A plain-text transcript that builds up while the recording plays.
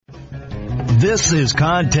This is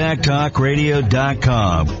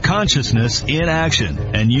ContactTalkRadio.com. Consciousness in action.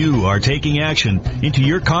 And you are taking action into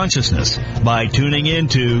your consciousness by tuning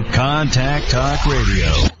into Contact Talk Radio.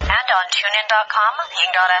 And on TuneIn.com,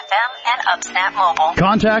 Ping.fm, and UpSnap Mobile.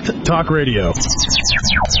 Contact Talk Radio.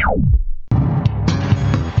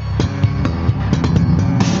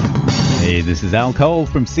 Hey, this is Al Cole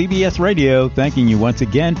from CBS Radio, thanking you once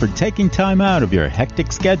again for taking time out of your hectic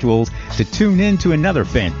schedules to tune in to another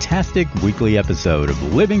fantastic weekly episode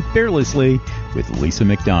of Living Fearlessly with Lisa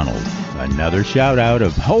McDonald. Another shout out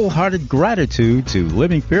of wholehearted gratitude to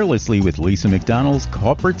Living Fearlessly with Lisa McDonald's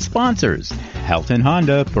corporate sponsors, Helton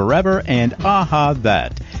Honda, Forever, and Aha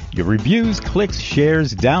That. Your reviews, clicks,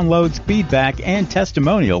 shares, downloads, feedback, and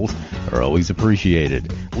testimonials are always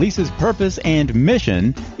appreciated. Lisa's purpose and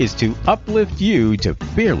mission is to uplift you to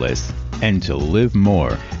fearless and to live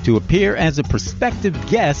more. To appear as a prospective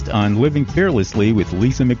guest on Living Fearlessly with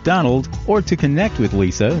Lisa McDonald, or to connect with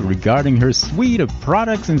Lisa regarding her suite of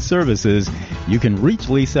products and services, you can reach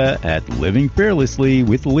Lisa at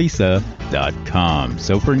livingfearlesslywithlisa.com.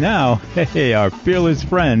 So for now, hey, our fearless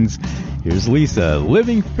friends, here's Lisa,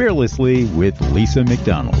 Living Fearlessly with Lisa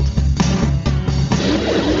McDonald.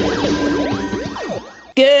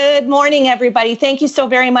 Good morning, everybody. Thank you so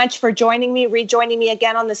very much for rejoining me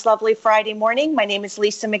again on this lovely Friday morning. My name is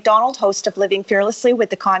Lisa McDonald, host of Living Fearlessly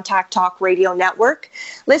with the Contact Talk Radio Network.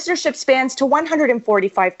 Listenership spans to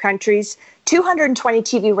 145 countries, 220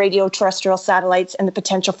 TV, radio, terrestrial satellites, and the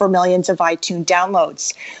potential for millions of iTunes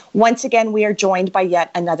downloads. Once again, we are joined by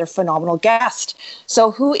yet another phenomenal guest.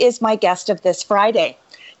 So who is my guest of this Friday?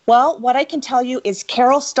 Well, what I can tell you is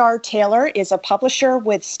Carol Starr Taylor is a publisher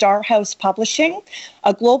with Star House Publishing,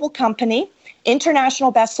 a global company, international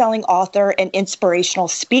best-selling author, and inspirational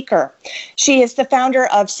speaker. She is the founder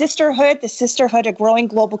of Sisterhood, a growing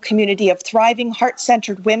global community of thriving,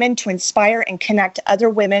 heart-centered women to inspire and connect other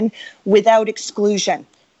women without exclusion.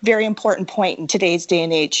 Very important point in today's day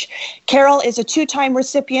and age. Carol is a two-time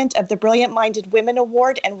recipient of the Brilliant Minded Women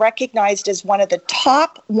Award and recognized as one of the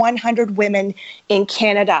top 100 women in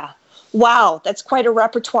Canada. Wow, that's quite a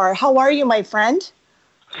repertoire. How are you, my friend?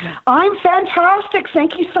 I'm fantastic.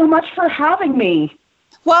 Thank you so much for having me.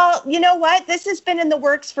 Well, you know what? This has been in the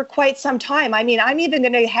works for quite some time. I mean, I'm even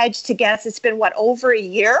going to hedge to guess it's been, over a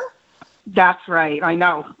year? That's right. I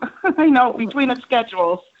know. I know, between the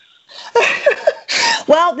schedules.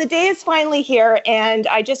 Well, the day is finally here, and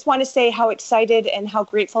I just want to say how excited and how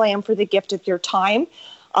grateful I am for the gift of your time.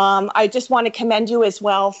 I just want to commend you as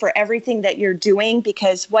well for everything that you're doing,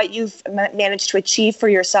 because what you've managed to achieve for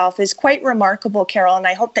yourself is quite remarkable, Carol, and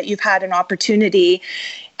I hope that you've had an opportunity.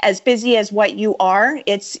 As busy as what you are,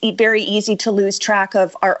 it's very easy to lose track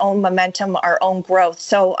of our own momentum, our own growth.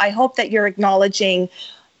 So I hope that you're acknowledging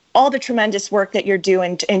all the tremendous work that you're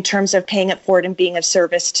doing in terms of paying it forward and being of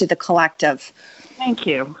service to the collective. Thank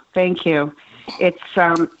you. Thank you. It's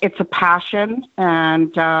a passion,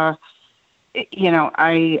 and I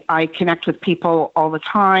connect with people all the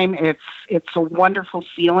time. It's a wonderful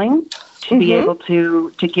feeling to be able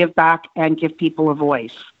to give back and give people a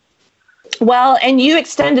voice. Well, and you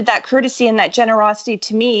extended that courtesy and that generosity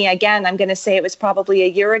to me. Again, I'm going to say it was probably a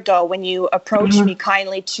year ago when you approached me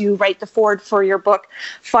kindly to write the foreword for your book,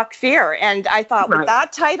 Fuck Fear. And I thought with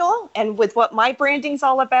that title and with what my branding's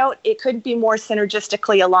all about, it couldn't be more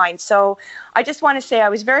synergistically aligned. So I just want to say I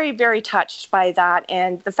was very, very touched by that.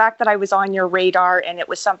 And the fact that I was on your radar and it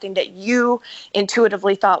was something that you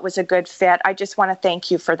intuitively thought was a good fit, I just want to thank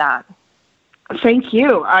you for that. Thank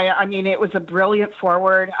you. I mean, it was a brilliant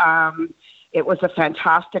foreword. It was a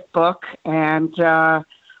fantastic book, and I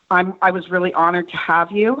was really honored to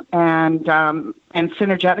have you. And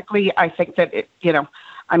synergetically, I think that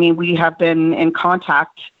we have been in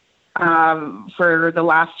contact for the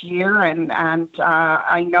last year, and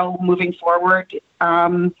I know moving forward, it's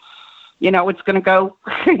going to go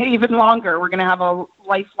even longer. We're going to have a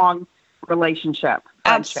lifelong relationship.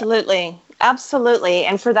 Absolutely. Absolutely.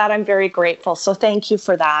 And for that, I'm very grateful. So thank you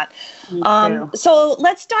for that. So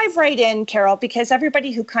let's dive right in, Carol, because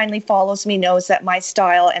everybody who kindly follows me knows that my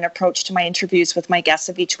style and approach to my interviews with my guests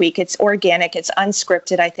of each week, it's organic, it's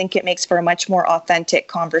unscripted. I think it makes for a much more authentic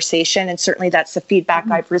conversation. And certainly that's the feedback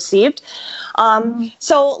I've received.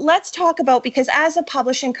 So let's talk about, because as a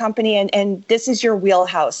publishing company, and this is your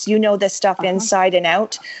wheelhouse, you know this stuff inside and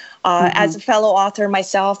out. As a fellow author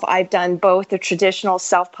myself, I've done both the traditional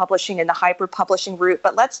self-publishing and the hybrid publishing route.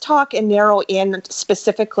 But let's talk and narrow in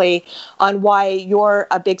specifically on why you're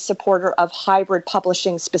a big supporter of hybrid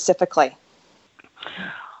publishing specifically.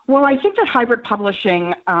 Well, I think that hybrid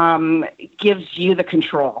publishing gives you the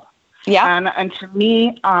control. Yeah. And to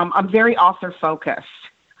me, I'm very author-focused.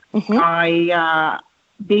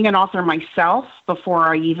 Being an author myself,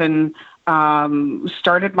 before I even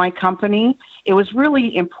started my company, it was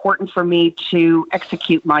really important for me to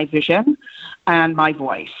execute my vision and my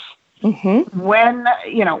voice. When,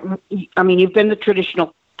 you've been the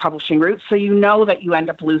traditional publishing route, so you know that you end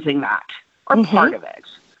up losing that, or part of it.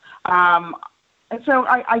 And so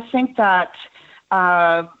I think that,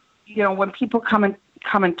 when people come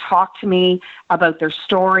and talk to me about their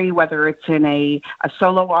story, whether it's in a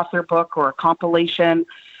solo author book or a compilation,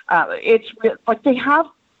 it's like they have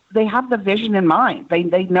the vision in mind. They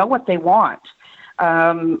know what they want.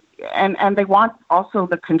 And they want also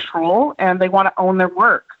the control, and they want to own their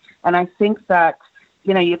work. And I think that,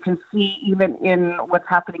 you can see even in what's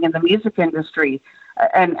happening in the music industry,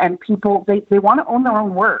 and people, they want to own their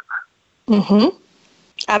own work.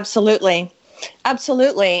 Absolutely.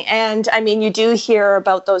 Absolutely. And I mean, you do hear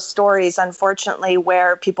about those stories, unfortunately,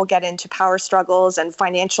 where people get into power struggles and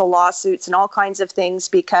financial lawsuits and all kinds of things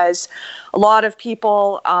because a lot of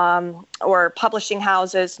people or publishing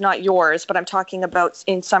houses, not yours, but I'm talking about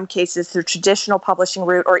in some cases the traditional publishing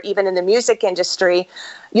route, or even in the music industry,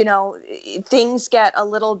 things get a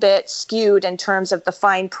little bit skewed in terms of the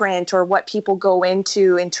fine print or what people go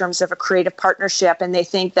into in terms of a creative partnership. And they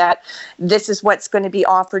think that this is what's going to be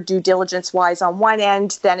offered due diligence wise on one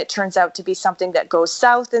end. Then it turns out to be something that goes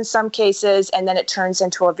south in some cases. And then it turns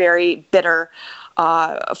into a very bitter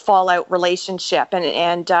fallout relationship.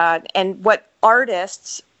 And what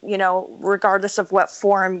artists, regardless of what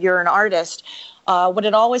form you're an artist, what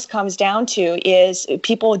it always comes down to is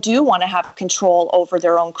people do want to have control over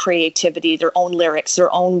their own creativity, their own lyrics,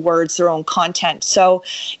 their own words, their own content. So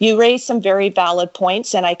you raise some very valid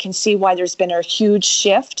points, and I can see why there's been a huge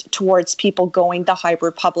shift towards people going the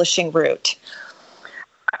hybrid publishing route.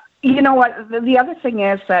 You know what? The other thing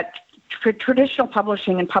is that traditional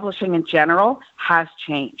publishing and publishing in general has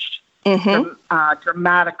changed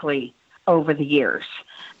dramatically over the years.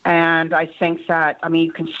 And I think that,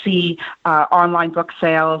 you can see online book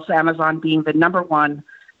sales, Amazon being the number one,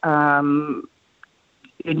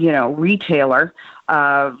 retailer.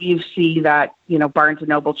 You see that, Barnes &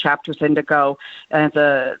 Noble, Chapters, Indigo, and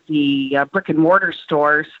the brick and mortar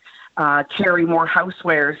stores carry more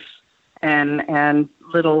housewares and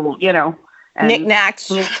little, and knickknacks.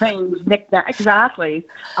 Things, exactly,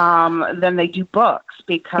 than they do books,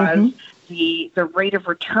 because the rate of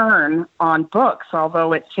return on books,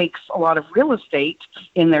 although it takes a lot of real estate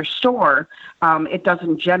in their store, it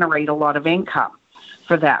doesn't generate a lot of income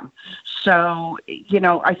for them. So,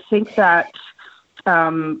 I think that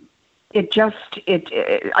I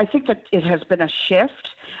think that it has been a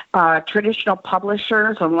shift. Traditional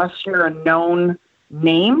publishers, unless you're a known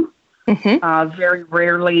name, very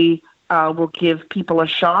rarely will give people a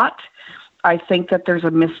shot. I think that there's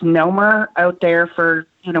a misnomer out there for,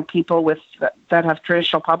 people that have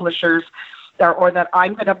traditional publishers, or that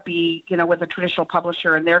I'm going to be, with a traditional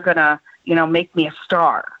publisher and they're going to, make me a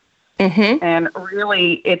star. And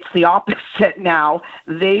really it's the opposite now.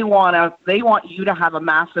 They want you to have a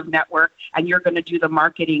massive network, and you're going to do the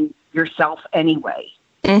marketing yourself anyway.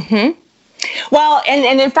 Well,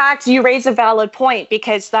 and in fact, you raise a valid point,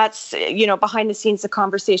 because that's, behind the scenes, the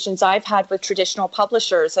conversations I've had with traditional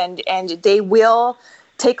publishers, and they will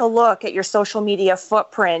take a look at your social media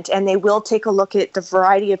footprint, and they will take a look at the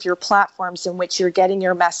variety of your platforms in which you're getting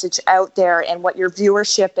your message out there, and what your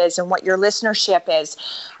viewership is and what your listenership is,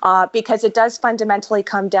 because it does fundamentally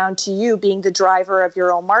come down to you being the driver of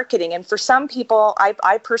your own marketing. And for some people,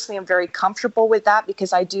 I personally am very comfortable with that,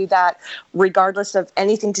 because I do that regardless of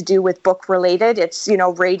anything to do with book related. It's,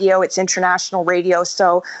 radio, it's international radio.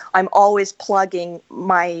 So I'm always plugging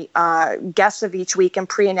my guests of each week and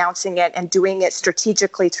pre-announcing it and doing it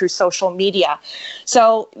strategically through social media.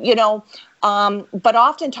 So, but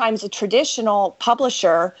oftentimes a traditional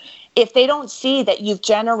publisher, if they don't see that you've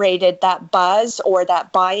generated that buzz or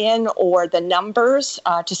that buy-in or the numbers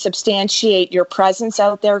to substantiate your presence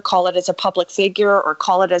out there, call it as a public figure or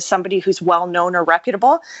call it as somebody who's well-known or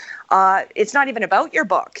reputable, it's not even about your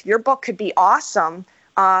book. Your book could be awesome,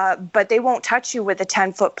 but they won't touch you with a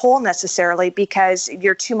 10-foot pole necessarily, because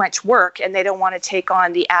you're too much work, and they don't want to take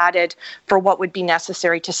on the added for what would be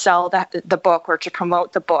necessary to sell the book or to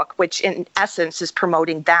promote the book, which in essence is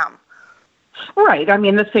promoting them. Right. I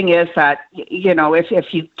mean, the thing is that,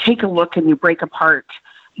 if you take a look and you break apart,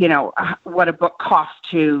 what a book costs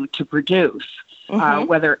to produce,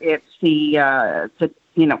 whether it's the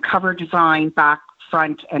cover design, back,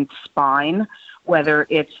 front, and spine, whether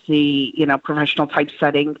it's the, professional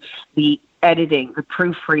typesetting, the editing, the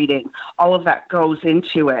proofreading, all of that goes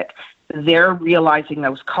into it. They're realizing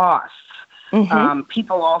those costs.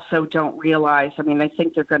 People also don't realize, I mean, they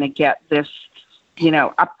think they're going to get this,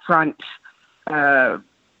 upfront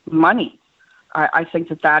money. I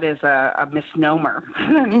think that is a misnomer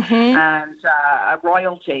and a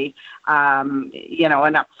royalty, an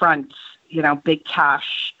upfront, big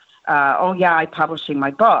cash. I'm publishing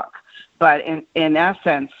my book. But in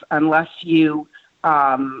essence, unless you,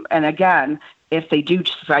 and again, if they do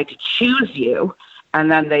decide to choose you, and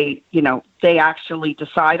then they actually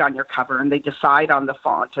decide on your cover and they decide on the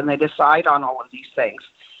font and they decide on all of these things,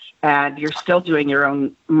 and you're still doing your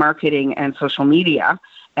own marketing and social media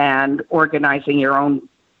and organizing your own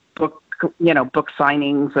book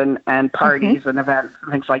signings and parties and events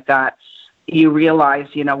and things like that, you realize,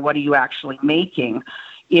 what are you actually making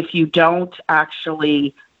if you don't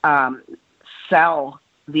actually sell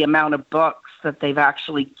the amount of books that they've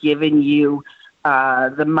actually given you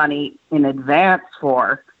the money in advance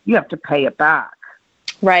for. You have to pay it back.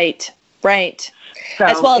 Right. So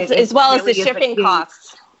as well as really the shipping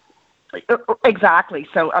costs. Exactly.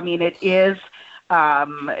 So, I mean, it is,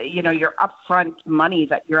 your upfront money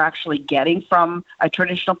that you're actually getting from a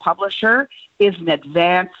traditional publisher is an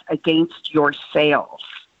advance against your sales.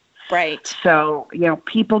 Right. So,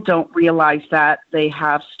 people don't realize that. They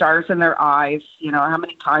have stars in their eyes. How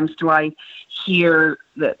many times do I hear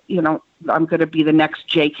that, I'm going to be the next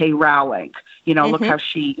J.K. Rowling, look how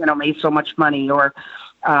she, made so much money, or,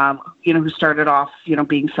 who started off,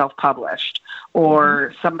 being self-published,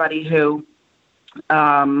 or somebody who,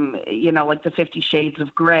 like the 50 Shades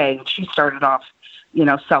of Grey, she started off,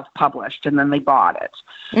 self-published, and then they bought it.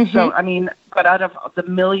 So, I mean, but out of the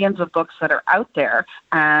millions of books that are out there,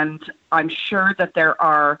 and I'm sure that there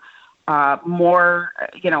are more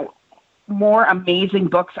amazing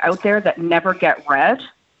books out there that never get read,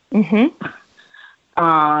 than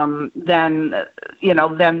the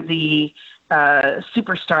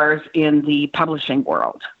superstars in the publishing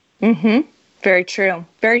world. Very true.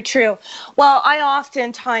 Very true. Well, I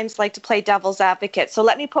oftentimes like to play devil's advocate. So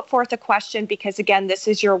let me put forth a question because, again, this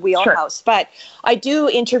is your wheelhouse. Sure. But I do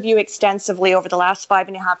interview extensively over the last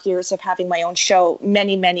 5.5 years of having my own show,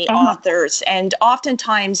 many authors. And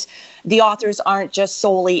oftentimes the authors aren't just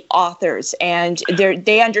solely authors. And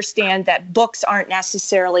they understand that books aren't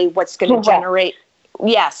necessarily what's going to generate.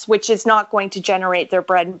 Yes, which is not going to generate their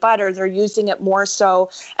bread and butter. They're using it more so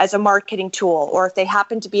as a marketing tool. Or if they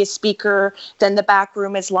happen to be a speaker, then the back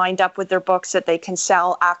room is lined up with their books that they can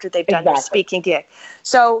sell after they've done their speaking gig.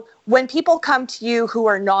 So when people come to you who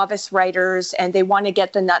are novice writers and they want to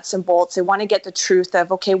get the nuts and bolts, they want to get the truth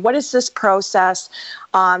of, okay, what is this process?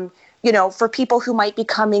 For people who might be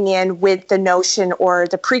coming in with the notion or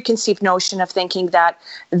the preconceived notion of thinking that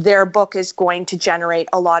their book is going to generate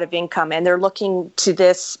a lot of income and they're looking to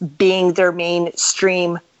this being their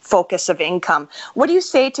mainstream focus of income. What do you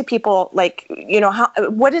say to people like,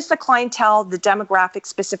 what is the clientele, the demographic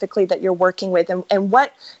specifically that you're working with, and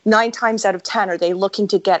what 9 times out of 10 are they looking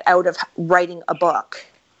to get out of writing a book?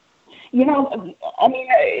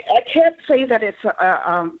 I can't say that it's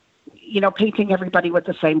painting everybody with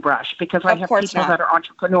the same brush, because I have people that are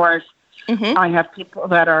entrepreneurs. I have people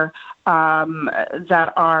that are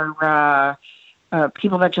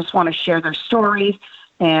people that just want to share their story,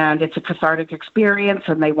 and it's a cathartic experience,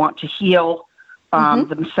 and they want to heal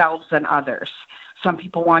themselves and others. Some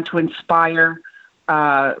people want to inspire.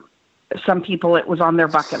 Some people, it was on their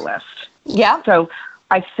bucket list. Yeah. So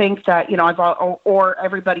I think that, or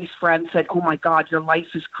everybody's friend said, "Oh my God, your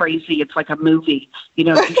life is crazy. It's like a movie.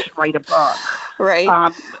 You should write a book." Right.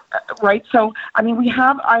 Right. So, I mean,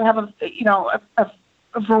 I have a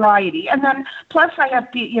variety. And then plus I have,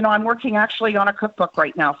 I'm working actually on a cookbook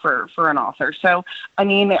right now for an author. So, I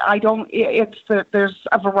mean, there's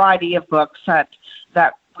a variety of books that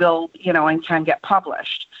will, and can get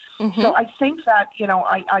published. So I think that,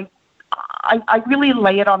 I really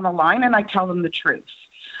lay it on the line and I tell them the truth.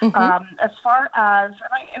 As far as,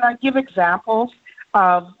 and I give examples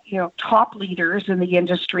of, top leaders in the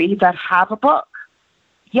industry that have a book.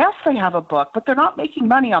 Yes, they have a book, but they're not making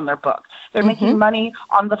money on their book. They're making money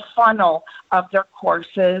on the funnel of their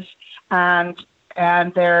courses and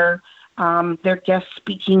their guest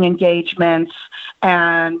speaking engagements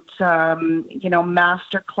and,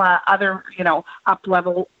 master class, other, up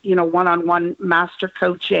level, one-on-one master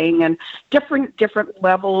coaching and different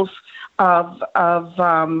levels of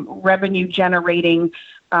revenue generating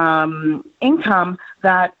income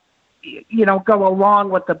that, go along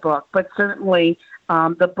with the book. But certainly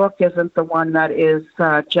the book isn't the one that is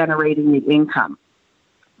generating the income.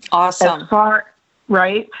 Awesome.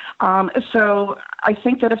 Right. So I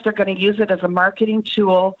think that if they're going to use it as a marketing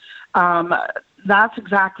tool, that's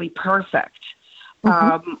exactly perfect.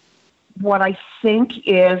 what I think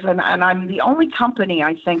is, and I'm the only company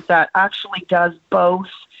I think that actually does both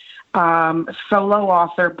solo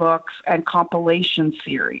author books and compilation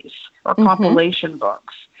series or compilation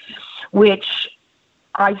books, which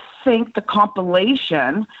I think the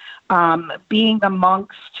compilation, being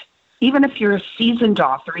amongst, even if you're a seasoned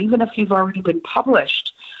author, even if you've already been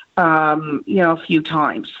published, a few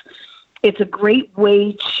times, it's a great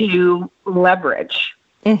way to leverage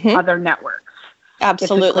other networks.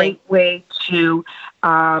 Absolutely. It's a great way to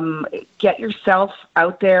get yourself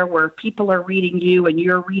out there where people are reading you and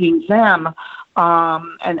you're reading them,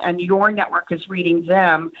 and your network is reading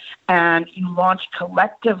them, and you launch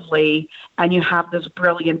collectively and you have this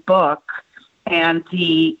brilliant book, and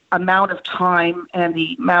the amount of time and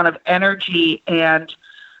the amount of energy and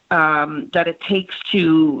that it takes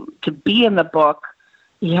to be in the book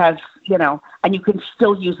has, and you can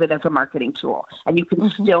still use it as a marketing tool, and you can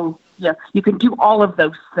still, you can do all of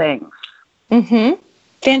those things.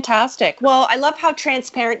 Fantastic. Well, I love how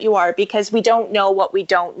transparent you are, because we don't know what we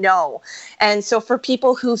don't know. And so for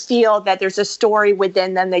people who feel that there's a story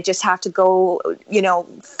within them, they just have to go,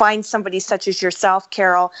 find somebody such as yourself,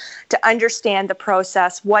 Carol, to understand the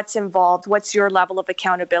process, what's involved, what's your level of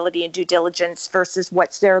accountability and due diligence versus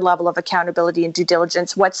what's their level of accountability and due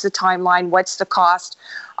diligence, what's the timeline, what's the cost,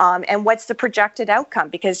 and what's the projected outcome.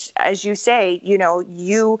 Because as you say,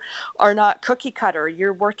 you are not cookie cutter.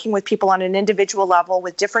 You're working with people on an individual level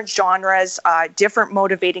with different genres, different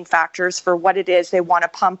motivating factors for what it is they want to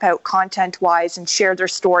pump out content-wise and share their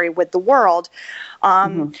story with the world.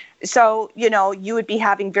 So, you would be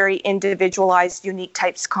having very individualized, unique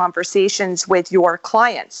types of conversations with your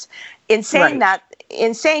clients. In saying that,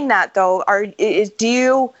 though, do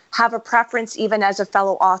you have a preference, even as a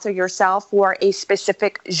fellow author yourself, for a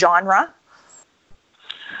specific genre?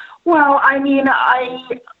 Well, I mean,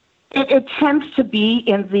 it tends to be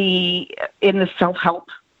in the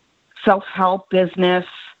self-help business,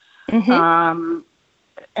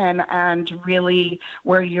 and really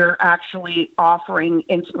where you're actually offering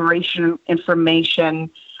inspiration, information,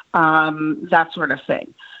 that sort of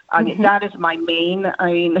thing. I mean, that is my main.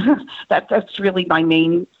 That's really my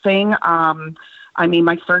main thing.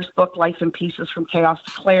 My first book, Life in Pieces from Chaos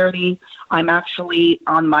to Clarity, I'm actually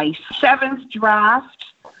on my 7th draft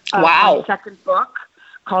of my second book,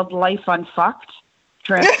 called Life Unfucked,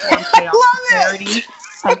 Transform Chaos to Clarity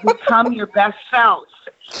and Become Your Best Self.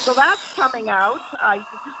 So that's coming out. I'm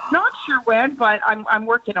not sure when, but I'm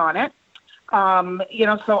working on it.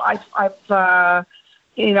 So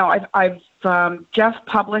I've just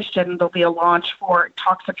published, and there'll be a launch for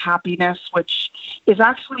Toxic Happiness, which is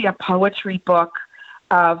actually a poetry book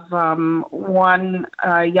of one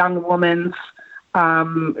young woman's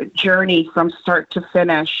journey from start to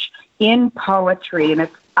finish in poetry, and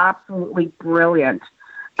it's absolutely brilliant.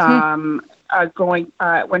 When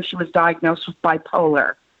she was diagnosed with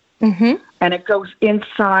bipolar, and it goes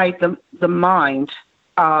inside the mind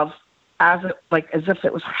of as if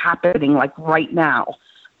it was happening right now.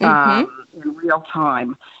 In real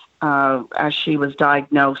time, as she was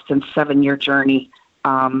diagnosed, and 7-year journey,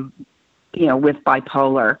 with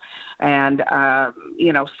bipolar, and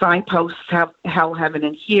Signposts have Hell, Heaven,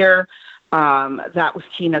 and Here. That was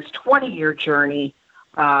Tina's 20-year journey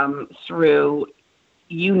through,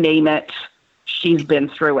 you name it, she's been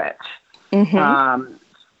through it.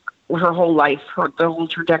 Her whole life, the whole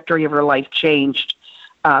trajectory of her life changed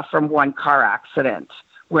from one car accident,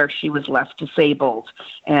 where she was left disabled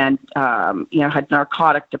and, had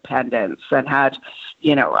narcotic dependence and had,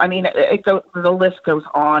 the list goes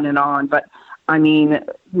on and on. But,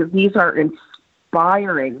 these are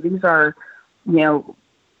inspiring. These are,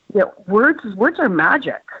 words are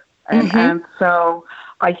magic. And so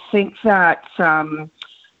I think that,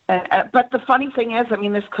 but the funny thing is,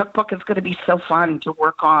 this cookbook is going to be so fun to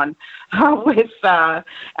work on with,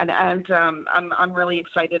 and I'm really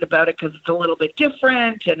excited about it because it's a little bit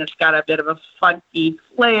different and it's got a bit of a funky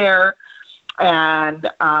flair, and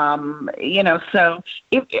so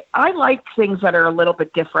I like things that are a little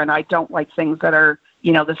bit different. I don't like things that are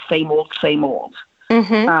the same old.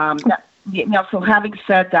 So having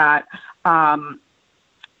said that,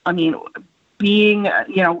 being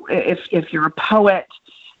if you're a poet.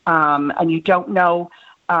 And you don't know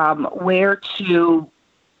where to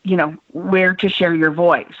share your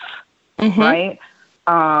voice, right?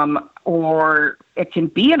 Or it can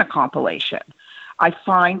be in a compilation. I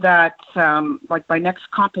find that, my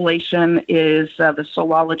next compilation is the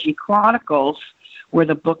Soulology Chronicles, where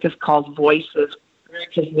the book is called Voices,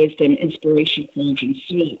 America's Wisdom, Inspiration, Courage, and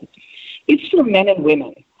Soul. It's for men and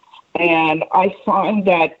women. And I find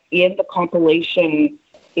that in the compilation,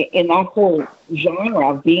 in that whole genre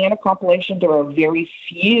of being in a compilation, there are very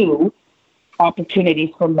few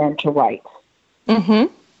opportunities for men to write.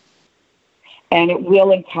 Mm-hmm. And it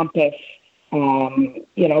will encompass,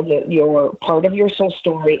 your part of your soul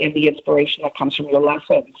story and the inspiration that comes from your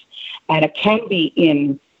lessons. And it can be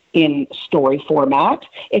in story format.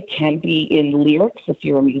 It can be in lyrics if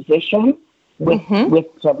you're a musician with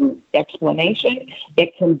some explanation.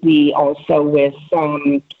 It can be also with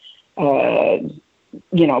poetry. And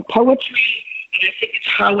I think it's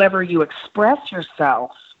however you express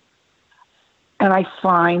yourself. And I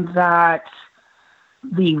find that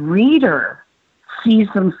the reader sees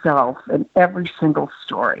themselves in every single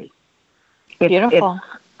story. Beautiful.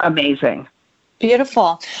 It's amazing.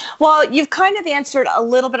 Beautiful. Well, you've kind of answered a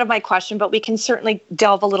little bit of my question, but we can certainly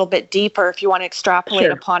delve a little bit deeper if you want to extrapolate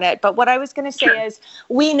upon it. But what I was going to say is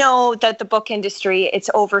we know that the book industry, it's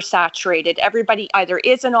oversaturated. Everybody either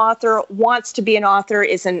is an author, wants to be an author,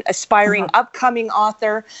 is an aspiring upcoming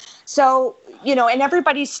author. So, and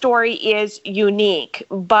everybody's story is unique,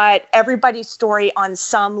 but everybody's story on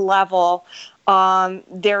some level,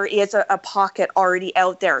 there is a pocket already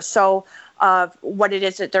out there. So, of what it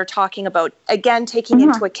is that they're talking about. Again, taking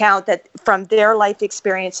into account that from their life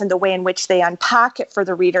experience and the way in which they unpack it for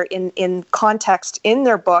the reader in context in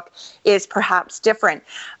their book is perhaps different.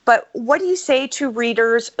 But what do you say to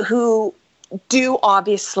readers who do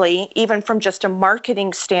obviously, even from just a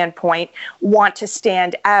marketing standpoint, want to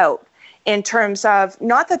stand out? In terms of,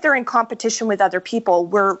 not that they're in competition with other people,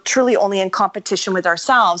 we're truly only in competition with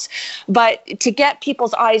ourselves, but to get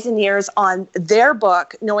people's eyes and ears on their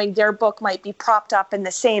book, knowing their book might be propped up in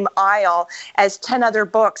the same aisle as 10 other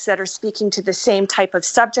books that are speaking to the same type of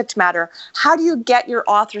subject matter. How do you get your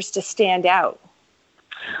authors to stand out?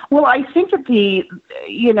 Well, I think that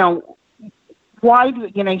why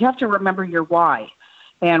you have to remember your why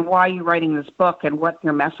and why you're writing this book and what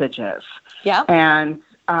your message is. Yeah. And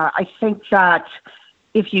I think that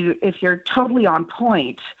if you're totally on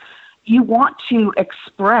point, you want to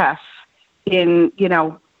express in,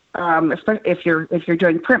 if you're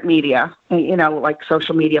doing print media, like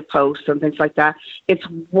social media posts and things like that, it's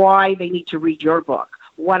why they need to read your book.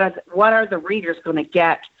 What are the readers going to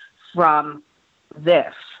get from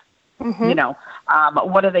this?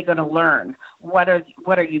 What are they going to learn? What are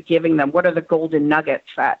you giving them? What are the golden nuggets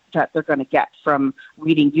that they're going to get from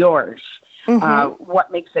reading yours?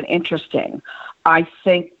 What makes it interesting? I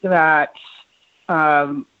think that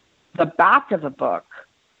the back of the book,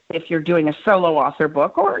 if you're doing a solo author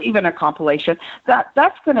book or even a compilation,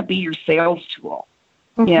 that's going to be your sales tool.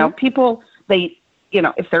 People,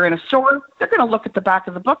 if they're in a store, they're going to look at the back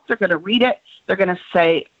of the book, they're going to read it, they're going to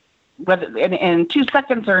say, whether in 2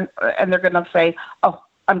 seconds, and they're going to say, oh,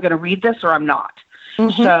 I'm going to read this or I'm not.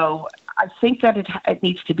 So I think that it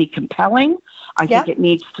needs to be compelling. I think it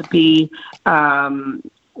needs to be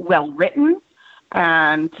well written,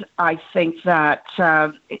 and I think that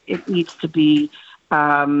it needs to be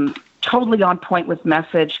totally on point with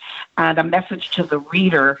message and a message to the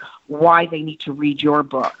reader why they need to read your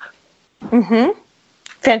book.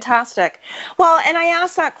 Fantastic. Well, and I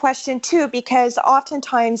ask that question too because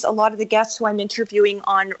oftentimes a lot of the guests who I'm interviewing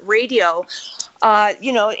on radio,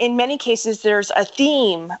 in many cases there's a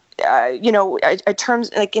theme,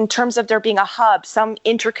 in terms of there being a hub, some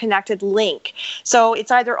interconnected link. So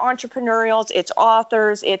it's either entrepreneurials, it's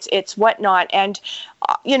authors, it's whatnot. And,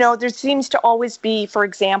 there seems to always be, for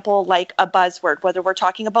example, like a buzzword, whether we're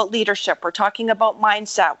talking about leadership, we're talking about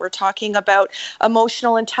mindset, we're talking about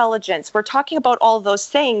emotional intelligence, we're talking about all of those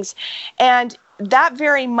things. And that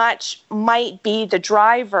very much might be the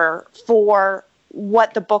driver for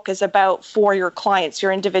what the book is about for your clients,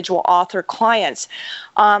 your individual author clients.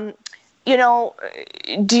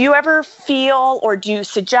 Do you ever feel, or do you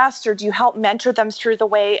suggest, or do you help mentor them through the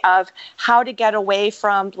way of how to get away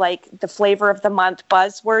from like the flavor of the month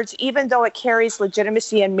buzzwords, even though it carries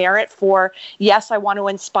legitimacy and merit for, yes, I want to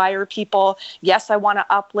inspire people. Yes, I want to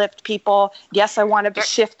uplift people. Yes, I want to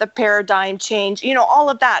shift the paradigm change, all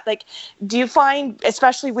of that. Like, do you find,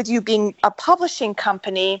 especially with you being a publishing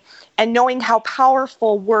company and knowing how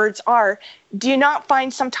powerful words are, do you not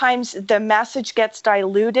find sometimes the message gets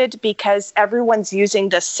diluted because everyone's using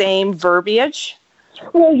the same verbiage?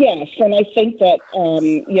 Well, yes, and I think that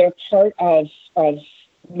part of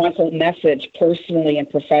my whole message, personally and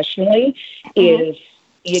professionally, is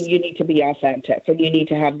you need to be authentic, and you need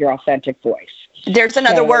to have your authentic voice. There's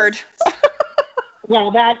another word.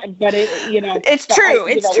 Well, it's true.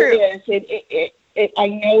 It's true. I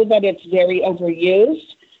know that it's very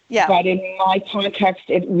overused. Yeah. But in my context,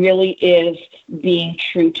 it really is being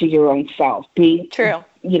true to your own self. Being true.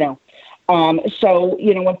 So,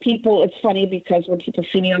 when people, it's funny because when people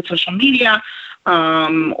see me on social media,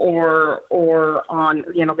 or on,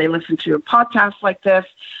 they listen to a podcast like this,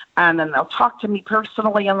 and then they'll talk to me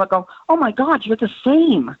personally and they'll go, "Oh my God, you're the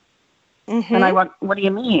same." Mm-hmm. And I went, "What do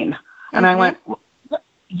you mean?" And I went,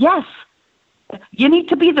 "Yes, you need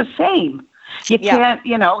to be the same. You can't,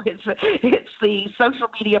 it's the social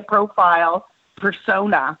media profile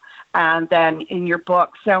persona, and then in your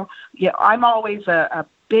book." So, I'm always a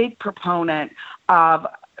big proponent of,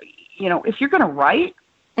 if you're going to write,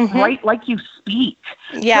 write like you speak.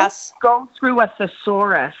 Yes. Don't go through a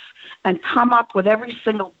thesaurus and come up with every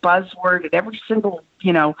single buzzword and every single,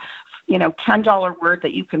 $10 word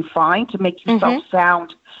that you can find to make yourself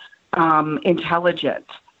sound intelligent,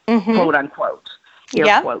 quote unquote,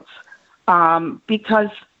 air quotes, because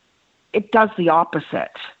it does the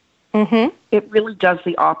opposite. It really does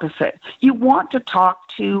the opposite. You want to talk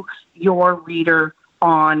to your reader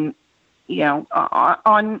on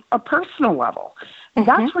a personal level.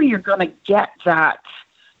 That's where you're going to get that,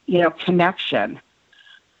 connection.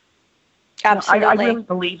 Absolutely. I really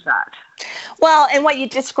believe that. Well, and what you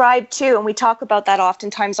described too, and we talk about that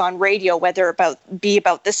oftentimes on radio, whether about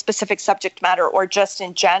this specific subject matter or just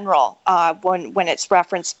in general, when it's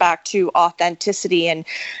referenced back to authenticity and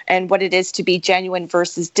what it is to be genuine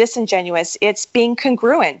versus disingenuous, it's being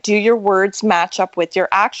congruent. Do your words match up with your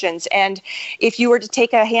actions? And if you were to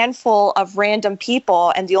take a handful of random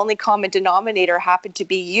people and the only common denominator happened to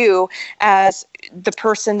be you as the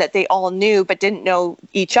person that they all knew but didn't know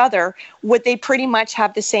each other, would they pretty much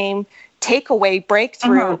have the same takeaway,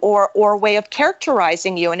 breakthrough, or way of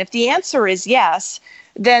characterizing you? And if the answer is yes,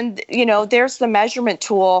 then there's the measurement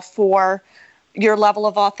tool for your level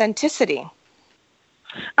of authenticity.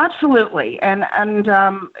 Absolutely, and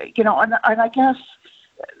I guess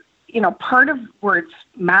part of words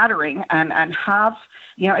mattering and have,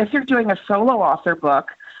 if you're doing a solo author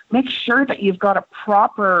book, make sure that you've got a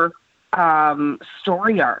proper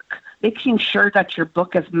story arc, making sure that your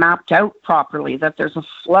book is mapped out properly, that there's a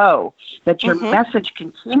flow, that your message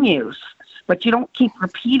continues, but you don't keep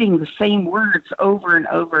repeating the same words over and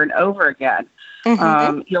over and over again.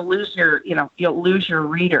 You'll lose your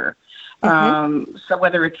reader. So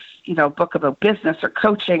whether it's, a book about business or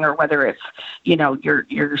coaching, or whether it's,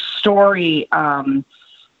 your story, and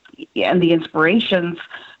the inspirations,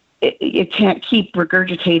 you can't keep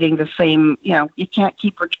regurgitating the same, you can't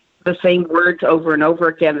keep the same words over and over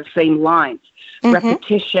again, the same lines.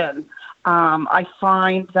 Repetition. I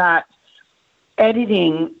find that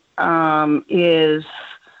editing is,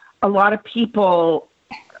 a lot of people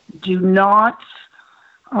do not,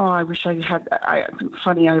 I wish I had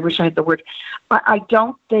the word. I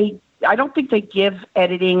don't think they give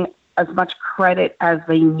editing as much credit as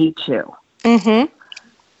they need to.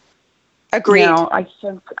 Agreed. I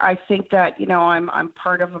think that, I'm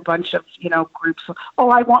part of a bunch of, groups.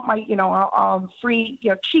 I want my, free,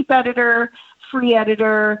 cheap editor, free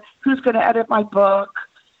editor. Who's going to edit my book?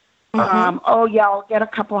 I'll get a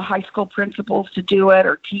couple of high school principals to do it,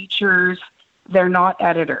 or teachers. They're not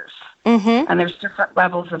editors. And there's different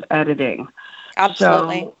levels of editing.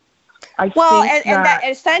 Absolutely. So I think that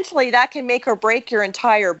essentially that can make or break your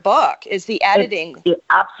entire book, is the editing.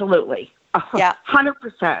 Absolutely. Yeah.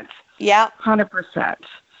 100%. Yeah. 100%.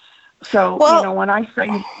 So, when I say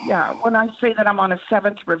that I'm on a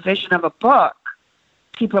 7th revision of a book,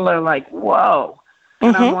 people are like, "Whoa."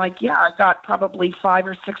 And I'm like, "Yeah, I got probably 5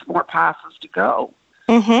 or 6 more passes to go."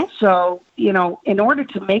 So, in order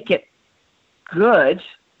to make it good,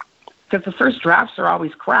 because the first drafts are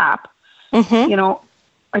always crap, I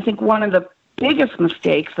think one of the biggest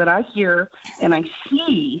mistakes that I hear and I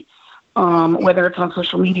see, whether it's on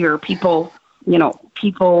social media or people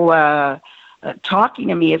talking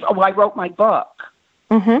to me, is, I wrote my book.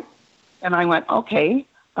 And I went, okay,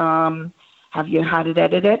 have you had it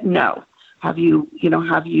edited? No. Have you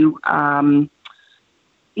how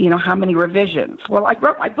many revisions? Well, I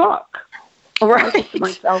wrote my book. Right. I think to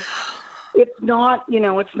myself, it's not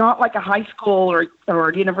like a high school or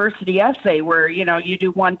university essay where, you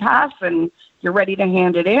do one pass and you're ready to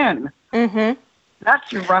hand it in.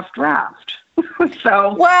 That's your rough draft.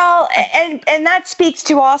 So well, and that speaks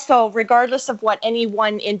to also, regardless of what any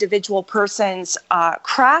one individual person's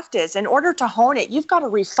craft is, in order to hone it, you've got to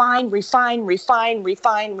refine,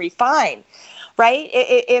 right?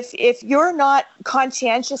 If you're not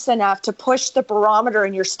conscientious enough to push the barometer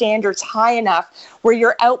and your standards high enough where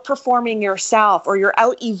you're outperforming yourself or you're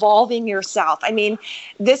out evolving yourself, I mean,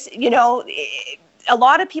 this, a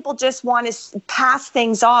lot of people just want to pass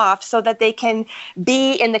things off so that they can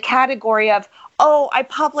be in the category of, oh, I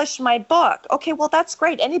published my book. Okay, well, that's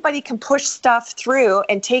great. Anybody can push stuff through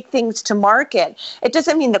and take things to market. It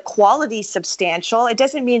doesn't mean the quality is substantial. It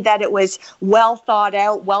doesn't mean that it was well thought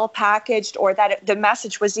out, well packaged, or that the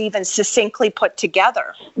message was even succinctly put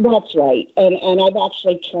together. That's right. And I've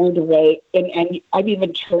actually turned away, and I've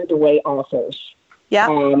even turned away authors. Yeah.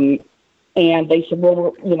 And they said,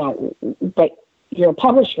 well, but you're a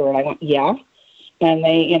publisher. And I went, yeah. And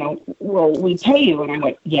they, well, we pay you. And I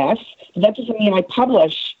went, yes. But that doesn't mean I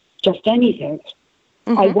publish just anything.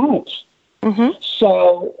 Mm-hmm. I won't. Mm-hmm.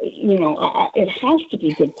 So, it has to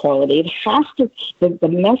be good quality. It has to, the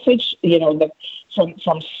message, from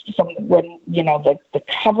when, the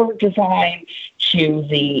cover design to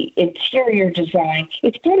the interior design,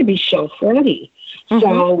 it's got to be shelf ready. Mm-hmm.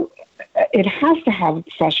 So it has to have a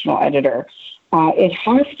professional editor. It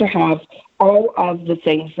has to have all of the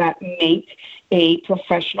things that make a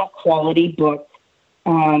professional quality book.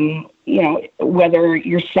 Whether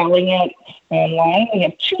you're selling it online, we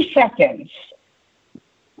have 2 seconds,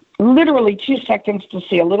 literally 2 seconds to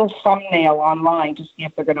see a little thumbnail online to see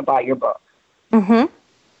if they're going to buy your book. Mm-hmm.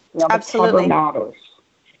 Absolutely.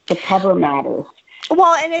 The cover matters.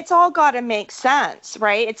 Well, and it's all got to make sense,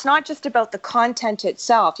 right? It's not just about the content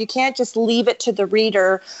itself. You can't just leave it to the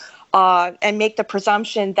reader and make the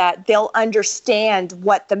presumption that they'll understand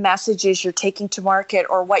what the message is you're taking to market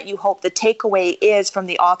or what you hope the takeaway is from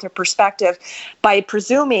the author perspective by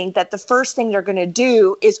presuming that the first thing they're going to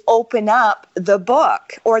do is open up the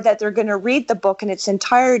book or that they're going to read the book in its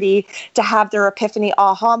entirety to have their epiphany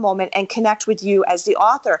aha moment and connect with you as the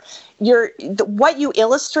author. What you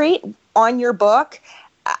illustrate on your book,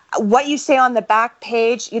 what you say on the back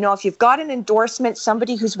page, if you've got an endorsement,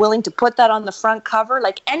 somebody who's willing to put that on the front cover,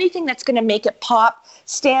 like anything that's going to make it pop,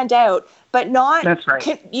 stand out, but not, that's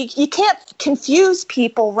right. You can't confuse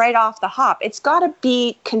people right off the hop. It's got to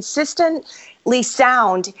be consistently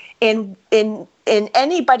sound in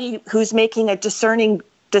anybody who's making a discerning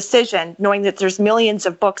decision, knowing that there's millions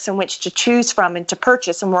of books in which to choose from and to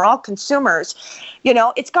purchase, and we're all consumers.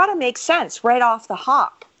 It's got to make sense right off the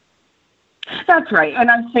hop. That's right, and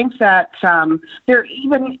I think that there,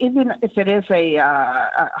 even if it is a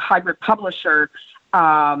hybrid publisher,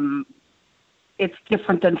 it's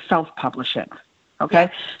different than self-publishing. Okay,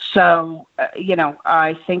 so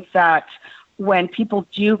I think that when people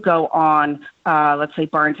do go on, let's say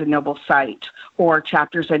Barnes and Noble site or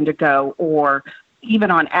Chapters Indigo or even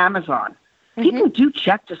on Amazon, mm-hmm. people do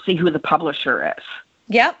check to see who the publisher is.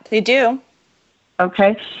 Yep, they do.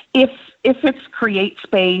 Okay, if it's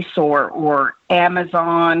CreateSpace or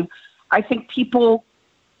Amazon, I think people,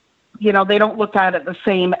 they don't look at it the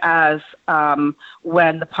same as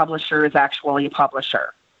when the publisher is actually a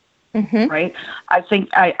publisher, mm-hmm. right? I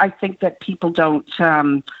think that people don't.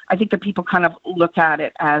 I think that people kind of look at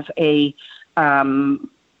it as a, I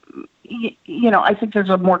think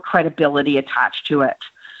there's a more credibility attached to it,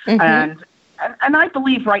 mm-hmm. And I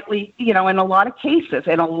believe rightly, in a lot of cases,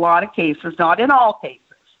 not in all cases.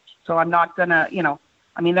 So I'm not going to,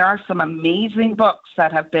 there are some amazing books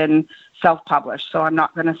that have been self-published. So I'm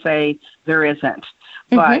not going to say there isn't.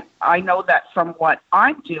 Mm-hmm. But I know that from what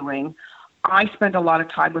I'm doing, I spend a lot of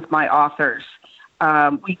time with my authors.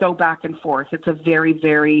 We go back and forth. It's a very,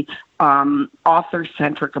 very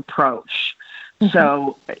author-centric approach. Mm-hmm.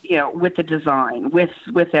 So, with the design, with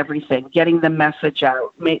everything, getting the message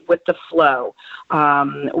out, with the flow,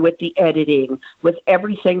 with the editing, with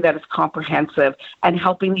everything that is comprehensive, and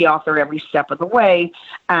helping the author every step of the way,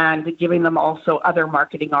 and giving them also other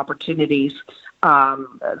marketing opportunities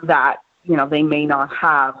that, they may not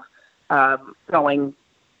have going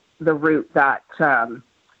the route that, that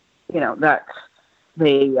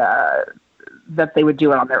they would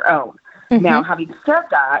do it on their own. Mm-hmm. Now, having said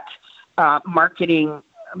that,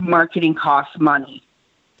 marketing costs money.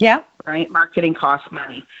 Yeah. Right? Marketing costs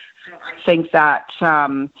money. So I think that,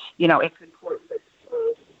 it's important that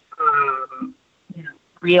people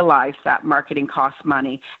realize that marketing costs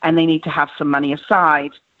money and they need to have some money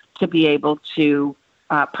aside to be able to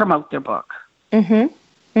promote their book. Mm-hmm.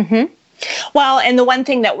 Mm-hmm. Well, and the one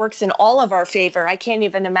thing that works in all of our favor, I can't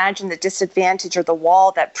even imagine the disadvantage or the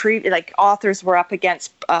wall that authors were up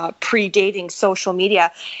against predating social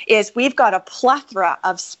media, is we've got a plethora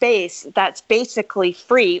of space that's basically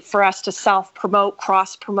free for us to self-promote,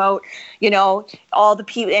 cross-promote, all the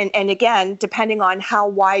people. And again, depending on how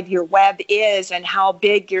wide your web is and how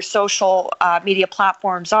big your social media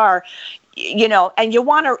platforms are, and you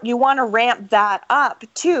want to ramp that up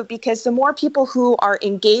too, because the more people who are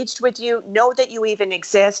engaged with you, know that you even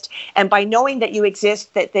exist, and by knowing that you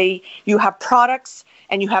exist, that you have products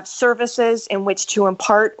and you have services in which to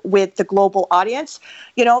impart with the global audience,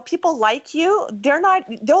 people like you,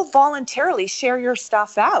 they'll voluntarily share your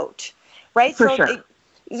stuff out, right? For sure.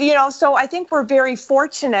 So I think we're very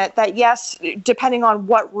fortunate that, yes, depending on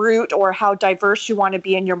what route or how diverse you want to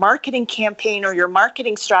be in your marketing campaign or your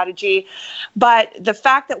marketing strategy, but the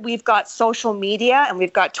fact that we've got social media and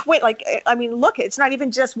we've got Twitter, look, it's not even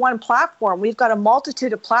just one platform. We've got a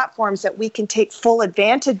multitude of platforms that we can take full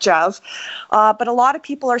advantage of. But a lot of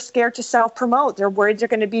people are scared to self-promote. They're worried they're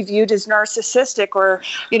going to be viewed as narcissistic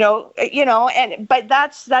but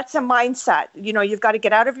that's a mindset. You've got to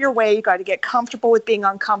get out of your way. You've got to get comfortable with being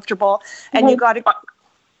uncomfortable, and you got to.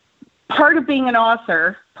 Part of being an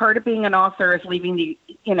author is leaving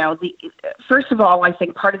first of all, I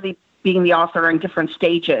think part of being the author in different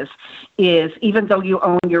stages is, even though you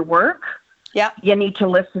own your work, you need to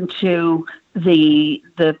listen to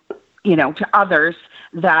to others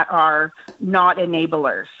that are not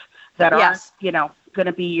enablers, that aren't, going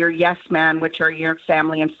to be your yes man, which are your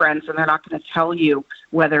family and friends, and they're not going to tell you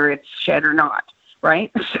whether it's shit or not.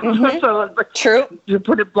 Right? Mm-hmm. So true. To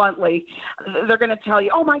put it bluntly, they're going to tell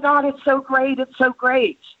you, "Oh my God, it's so great! It's so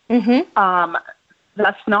great." Mm-hmm.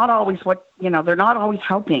 That's not always what they're not always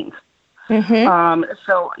helping. Mm-hmm.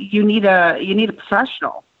 So you need a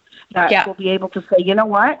professional that will be able to say, "You know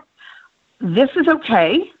what? This is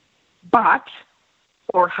okay, but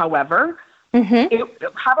or however." Mm-hmm.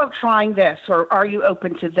 How about trying this, or are you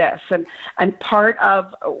open to this? And part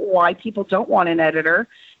of why people don't want an editor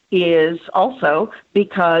is also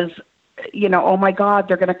because, oh my God,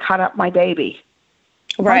 they're going to cut up my baby.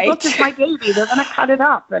 Right. My book is my baby. They're going to cut it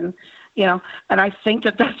up. And, and I think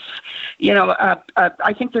that's,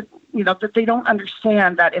 I think that, that they don't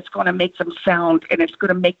understand that it's going to make them sound, and it's going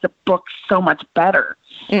to make the book so much better.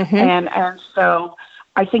 Mm-hmm. And so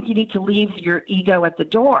I think you need to leave your ego at the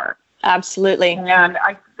door. Absolutely. And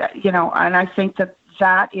I think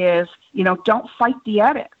that is, don't fight the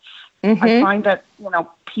edits. Mm-hmm. I find that,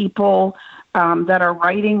 people that are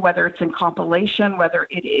writing, whether it's in compilation, whether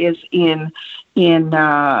it is in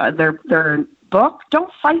their book,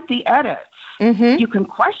 don't fight the edits. Mm-hmm. You can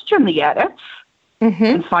question the edits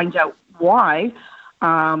and find out why.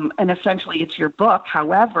 And essentially it's your book.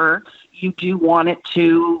 However, you do want it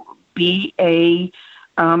to be a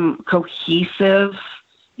cohesive,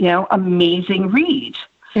 amazing read.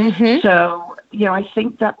 Mm-hmm. So, I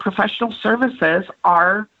think that professional services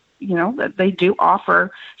are, that they do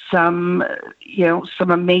offer some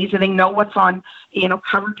amazing, know what's on,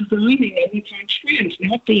 cover designing, and what's on trends,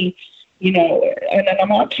 not the, and I'm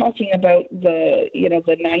not talking about the,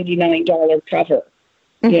 the $99 cover,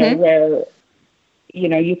 where,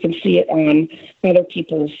 you can see it on other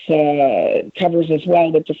people's covers as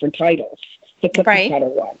well with different titles. The cookie cutter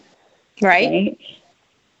one. Right?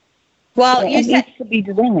 Well, you said needs to be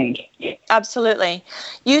designed. Absolutely.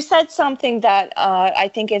 You said something that I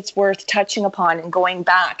think it's worth touching upon and going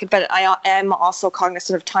back, but I am also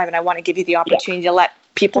cognizant of time, and I want to give you the opportunity to let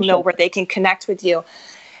people know where they can connect with you.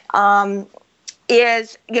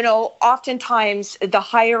 Is, oftentimes the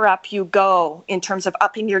higher up you go in terms of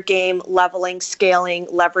upping your game, leveling, scaling,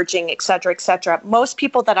 leveraging, et cetera, most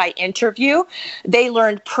people that I interview, they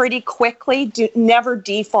learn pretty quickly, never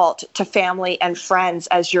default to family and friends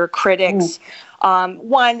as your critics.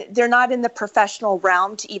 One, they're not in the professional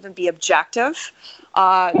realm to even be objective.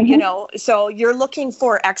 So you're looking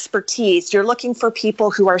for expertise. You're looking for people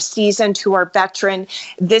who are seasoned, who are veteran.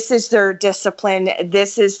 This is their discipline.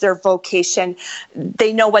 This is their vocation.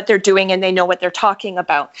 They know what they're doing and they know what they're talking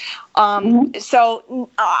about. So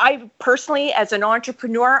I personally, as an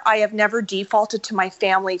entrepreneur, I have never defaulted to my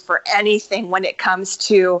family for anything when it comes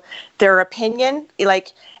to their opinion.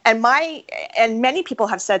 And many people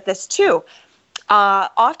have said this too.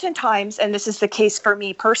 Oftentimes, and this is the case for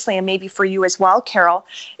me personally, and maybe for you as well, Carol,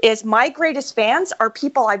 is my greatest fans are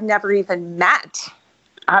people I've never even met.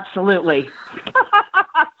 Absolutely.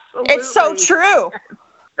 Absolutely. It's so true.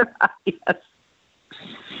 Yes.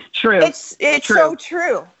 True. It's true. So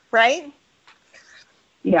true, right?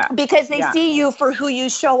 Yeah. Because they see you for who you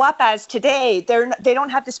show up as today. They don't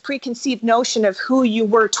have this preconceived notion of who you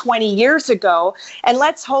were 20 years ago. And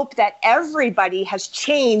let's hope that everybody has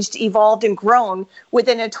changed, evolved, and grown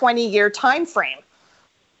within a 20-year time frame.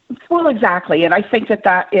 Well, exactly. And I think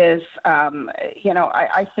that is,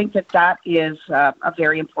 I think that is a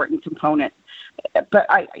very important component. But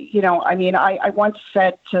I once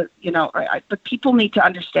said to, but people need to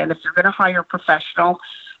understand if they're going to hire a professional,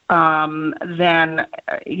 then,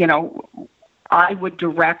 I would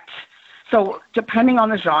direct. So depending on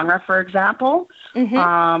the genre, for example,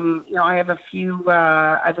 I have a few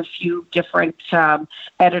different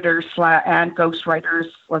editors and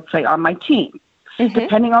ghostwriters, let's say, on my team.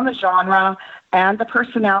 Depending on the genre and the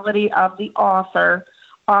personality of the author,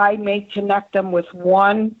 I may connect them with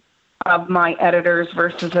one of my editors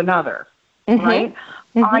versus another, right?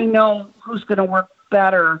 I know who's going to work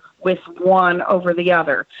better with one over the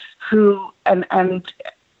other. If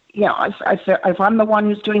I'm the one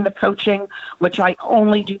who's doing the coaching, which I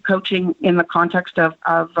only do coaching in the context of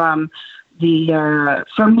for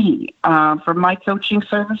my coaching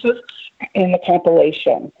services in the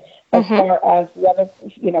compilation. As far as the other,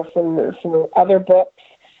 for other books,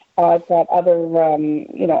 I've got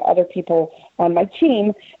other people on my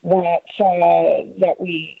team that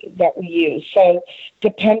we use. So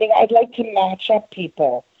depending, I'd like to match up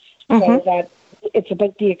people so that it's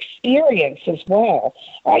about the experience as well.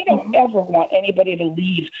 I don't ever want anybody to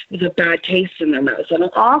leave with a bad taste in their mouth. And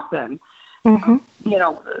often, even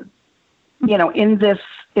in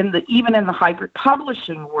the hybrid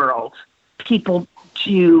publishing world, people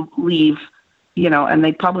do leave, and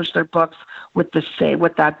they publish their books with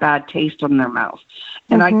that bad taste on their mouth.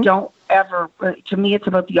 And I don't ever, to me, it's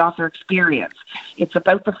about the author experience. It's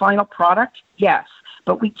about the final product, yes,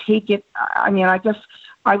 but we take it, I guess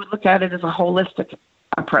I would look at it as a holistic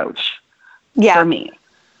approach for me.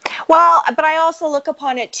 Well, but I also look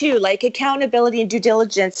upon it too, like accountability and due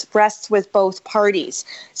diligence rests with both parties.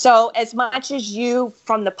 So as much as you,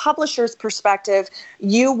 from the publisher's perspective,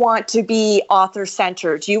 you want to be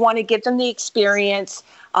author-centered. You want to give them the experience,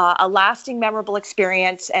 a lasting, memorable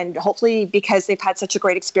experience, and hopefully because they've had such a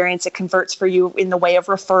great experience, it converts for you in the way of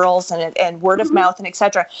referrals and word of mouth and et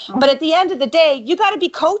cetera. But at the end of the day, you got to be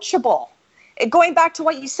coachable. Going back to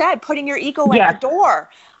what you said, putting your ego at the door.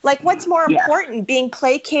 Like, what's more important, being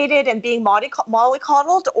placated and being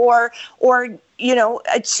mollycoddled, or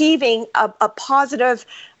achieving a positive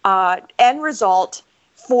end result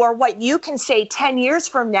for what you can say 10 years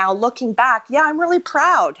from now, looking back, I'm really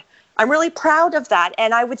proud. I'm really proud of that.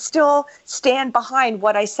 And I would still stand behind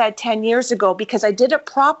what I said 10 years ago because I did it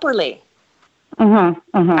properly. And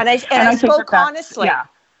I spoke honestly.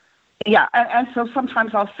 Yeah. And so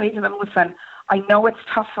sometimes I'll say to them, listen, I know it's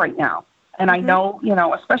tough right now. And I know,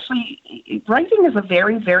 especially writing is a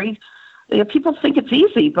very, very, people think it's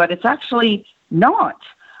easy, but it's actually not.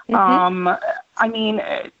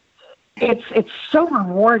 It's so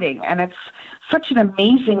rewarding, and it's such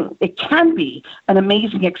it can be an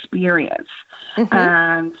amazing experience.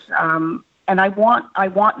 And I want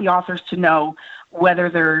the authors to know whether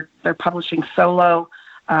they're publishing solo,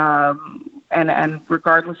 and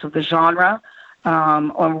regardless of the genre,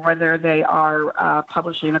 or whether they are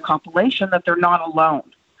publishing a compilation, that they're not alone.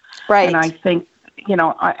 Right. And I think, and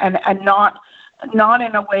not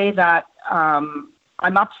in a way that I'm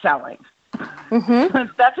upselling.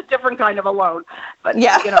 That's a different kind of alone. But,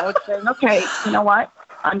 it's saying, okay, you know what?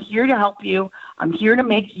 I'm here to help you. I'm here to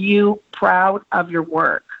make you proud of your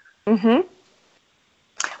work.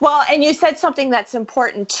 Well, and you said something that's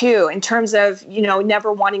important too, in terms of,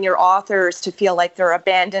 never wanting your authors to feel like they're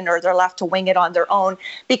abandoned or they're left to wing it on their own,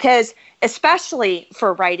 because especially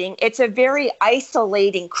for writing, it's a very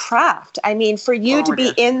isolating craft. I mean, for you to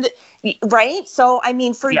be right? So,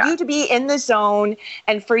 for you to be in the zone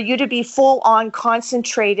and for you to be full on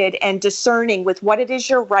concentrated and discerning with what it is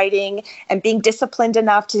you're writing and being disciplined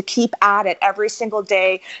enough to keep at it every single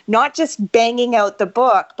day, not just banging out the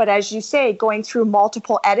book, but as you say, going through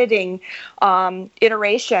multiple editing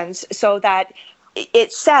iterations so that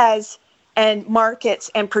it says and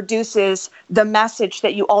markets and produces the message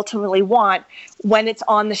that you ultimately want when it's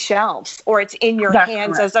on the shelves or it's in your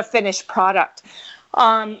hands as a finished product.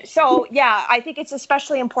 I think it's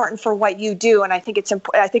especially important for what you do, and I think it's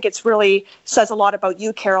really says a lot about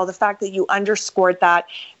you, Carol, the fact that you underscored that,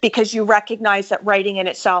 because you recognize that writing in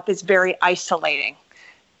itself is very isolating.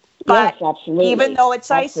 But yes, absolutely. Even though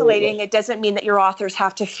it's isolating, it doesn't mean that your authors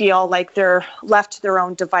have to feel like they're left to their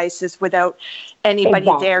own devices without anybody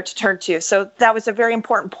there to turn to. So that was a very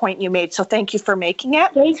important point you made. So thank you for making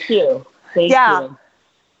it. Thank you. Thank you.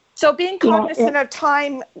 So being cognizant of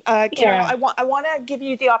time, Carol, I want to give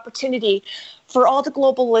you the opportunity for all the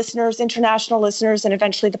global listeners, international listeners, and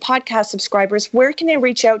eventually the podcast subscribers. Where can they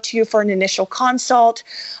reach out to you for an initial consult?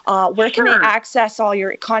 Where can they access all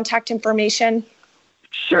your contact information?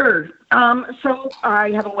 Sure. So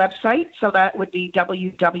I have a website, so that would be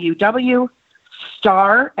www.star,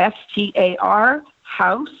 STAR,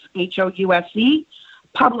 house, HOUSE,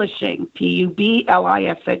 publishing,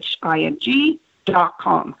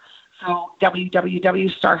 PUBLISHING.com. So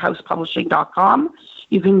www.starhousepublishing.com.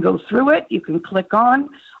 You can go through it. You can click on.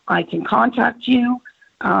 I can contact you.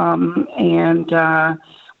 And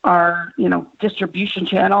our, distribution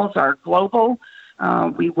channels are global.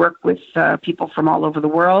 We work with people from all over the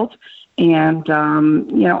world. And,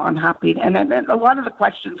 I'm happy. And a lot of the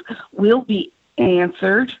questions will be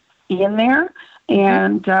answered in there.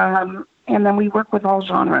 And then we work with all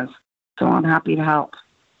genres. So I'm happy to help.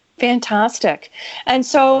 Fantastic. And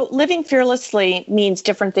so living fearlessly means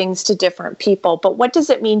different things to different people. But what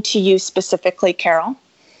does it mean to you specifically, Carol?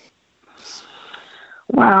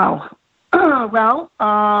 Wow. Well,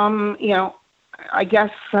 I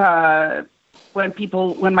guess when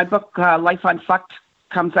my book Life Unfucked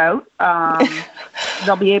comes out,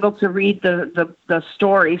 they'll be able to read the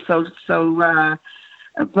story.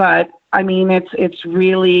 But I mean, it's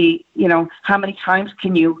really, how many times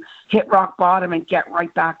can you hit rock bottom and get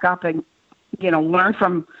right back up and, learn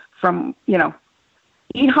from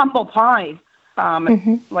eat humble pie,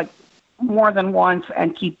 like more than once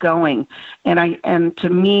and keep going. And to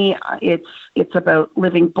me, it's about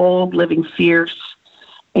living bold, living fierce,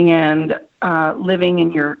 and living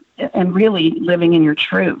in your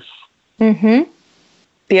truth. Mm-hmm.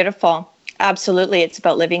 Beautiful. Absolutely. It's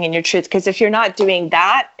about living in your truth. Because if you're not doing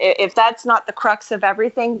that, if that's not the crux of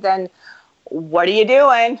everything, then what are you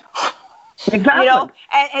doing? Exactly.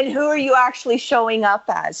 And who are you actually showing up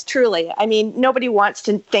as? Truly. I mean, nobody wants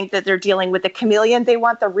to think that they're dealing with a chameleon. They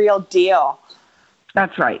want the real deal.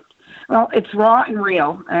 That's right. Well, it's raw and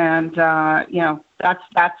real. And,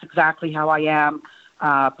 that's exactly how I am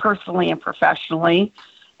personally and professionally.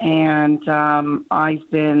 And I've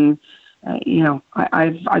been,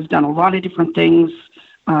 I've done a lot of different things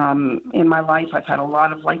in my life. I've had a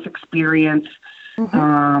lot of life experience.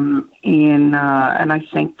 And I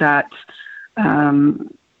think that,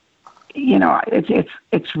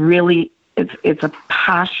 it's really, it's a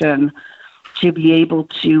passion to be able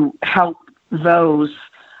to help those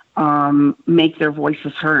make their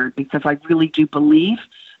voices heard, because I really do believe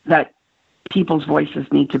that people's voices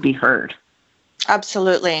need to be heard.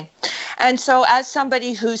 Absolutely. And so as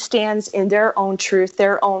somebody who stands in their own truth,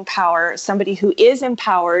 their own power, somebody who is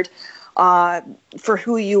empowered for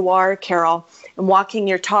who you are, Carol, and walking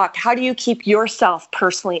your talk, how do you keep yourself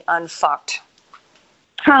personally unfucked?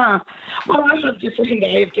 Well, I have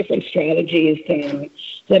different strategies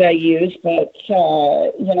that I use, but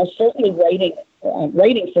certainly writing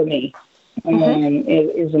for me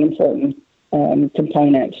is an important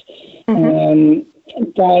component.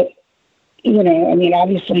 But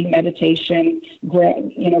obviously meditation,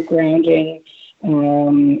 grounding,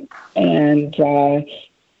 and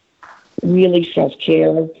really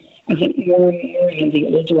self-care. I think more and more, and the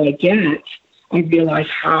older I get, I realize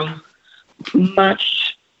how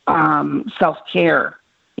much self-care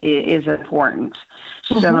is important.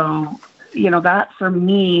 So, that for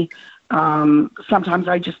me, sometimes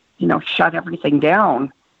I just, shut everything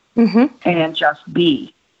down and just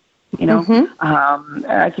be,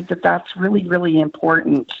 I think that's really, really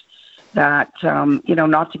important, that,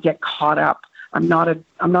 not to get caught up. I'm not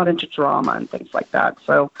into drama and things like that.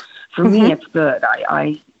 So for me, it's good.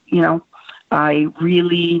 I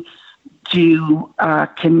really do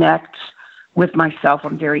connect with myself.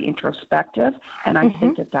 I'm very introspective, and I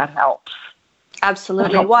think that helps.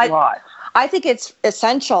 Absolutely. That helps a lot. I think it's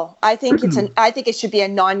essential. I think I think it should be a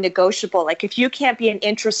non-negotiable. Like, if you can't be an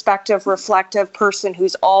introspective, reflective person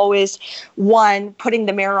who's always putting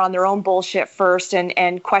the mirror on their own bullshit first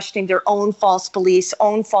and questioning their own false beliefs,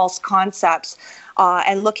 own false concepts,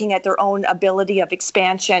 and looking at their own ability of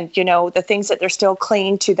expansion, the things that they're still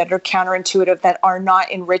clinging to that are counterintuitive, that are not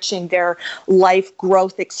enriching their life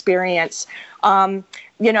growth experience.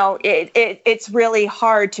 It's really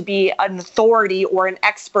hard to be an authority or an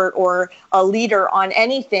expert or a leader on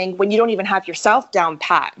anything when you don't even have yourself down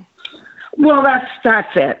pat. Well,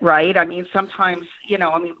 that's it, right? I mean, sometimes,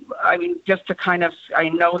 just to kind of, I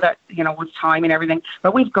know that, with time and everything,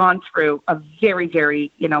 but we've gone through a very,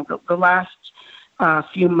 very, the last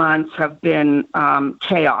few months have been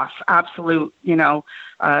chaos, absolute,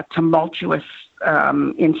 tumultuous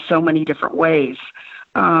in so many different ways.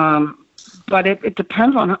 But it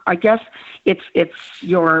depends on, I guess, it's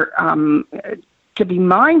your, to be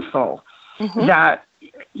mindful that,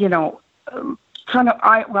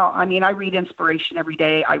 I read inspiration every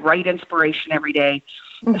day. I write inspiration every day.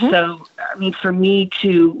 So, for me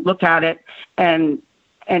to look at it and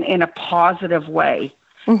in a positive way,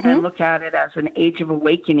 and look at it as an age of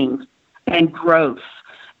awakening and growth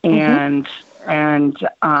and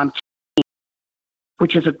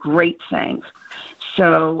which is a great thing.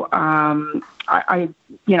 So I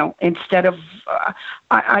instead of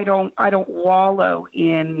I don't wallow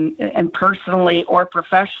in, and personally or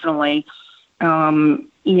professionally,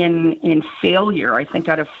 in failure. I think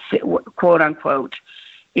out of quote unquote,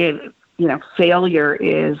 failure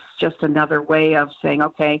is just another way of saying,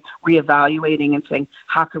 okay, reevaluating and saying,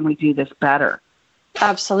 how can we do this better?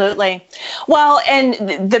 Absolutely. Well, and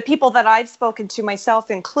the people that I've spoken to, myself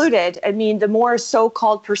included, I mean, the more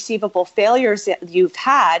so-called perceivable failures that you've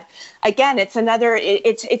had, again,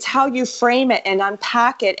 it's how you frame it and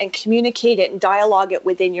unpack it and communicate it and dialogue it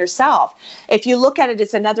within yourself. If you look at it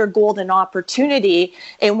as another golden opportunity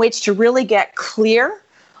in which to really get clear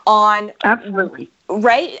on... Absolutely.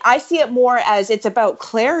 Right? I see it more as it's about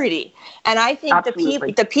clarity. And I think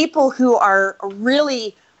the people who are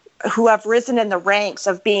really... who have risen in the ranks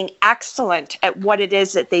of being excellent at what it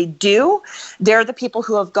is that they do, they're the people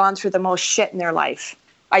who have gone through the most shit in their life.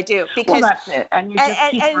 I do. Because, well, that's it.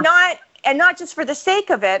 And not just for the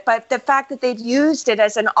sake of it, but the fact that they've used it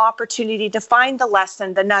as an opportunity to find the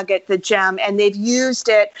lesson, the nugget, the gem, and they've used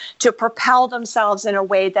it to propel themselves in a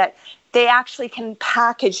way that they actually can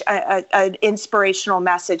package an inspirational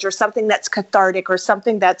message or something that's cathartic or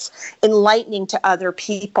something that's enlightening to other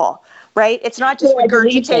people. Right? It's not just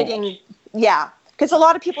regurgitating. Yeah. Because a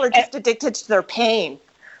lot of people are just addicted to their pain.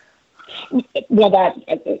 Well,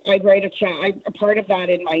 I write a part of that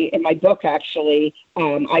in my book, actually.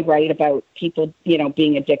 I write about people,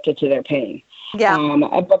 being addicted to their pain. Yeah.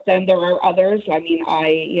 But then there are others. I mean,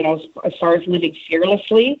 as far as living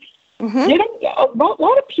fearlessly, they don't, a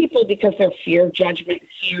lot of people, because they're fear of judgment,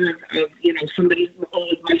 fear of, somebody's,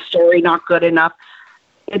 my story not good enough.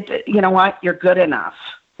 You know what? You're good enough.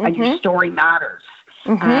 And your story matters.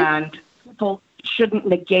 And people shouldn't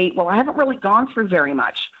negate, well, I haven't really gone through very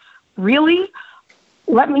much. Really?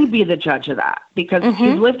 Let me be the judge of that, because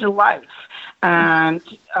you've lived a life. And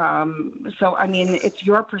so, I mean, it's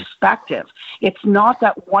your perspective. It's not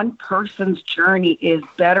that one person's journey is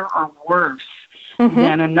better or worse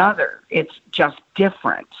than another. It's just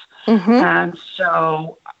different. And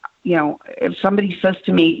so, if somebody says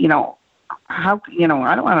to me, how, I don't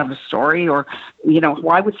want to have a story, or,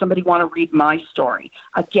 why would somebody want to read my story?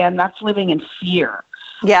 Again, that's living in fear.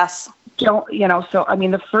 Yes. So, I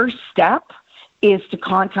mean, the first step is to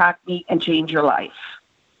contact me and change your life,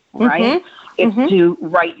 right? It's to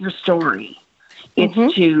write your story.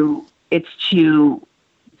 It's to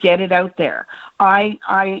get it out there.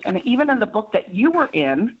 And even in the book that you were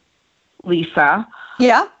in, Lisa,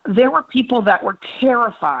 there were people that were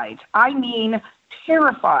terrified. I mean,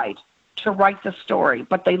 terrified to write the story,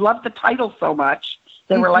 but they loved the title so much,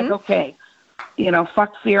 they were like, okay,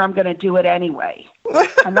 fuck fear, I'm going to do it anyway.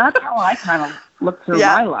 And that's how I kind of look through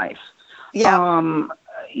my life. I'm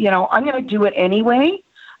going to do it anyway.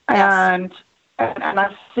 And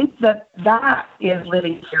I think that is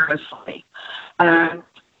living fearlessly. And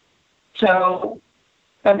so,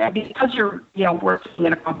 and because you're, working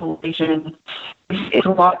in a compilation, there's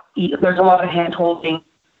a lot of hand holding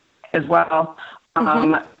as well.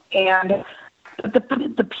 And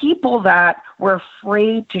the people that were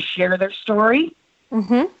afraid to share their story,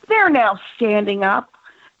 they're now standing up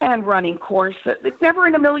and running courses. It's never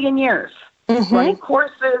in a million years. Running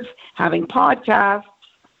courses, having podcasts,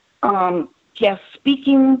 guest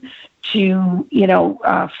speaking to,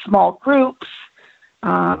 small groups.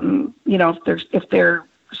 If their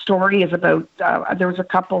story is about, there was a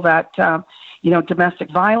couple that,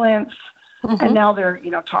 domestic violence. And now they're,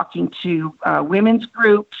 talking to women's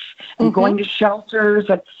groups and going to shelters.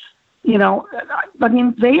 And, I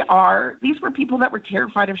mean, these were people that were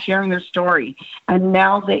terrified of sharing their story. And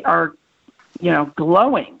now they are,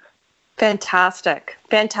 glowing. Fantastic.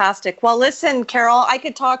 Well, listen, Carol, I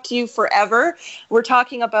could talk to you forever. We're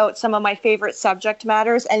talking about some of my favorite subject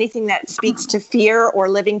matters, anything that speaks to fear or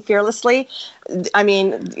living fearlessly. I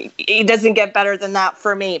mean, it doesn't get better than that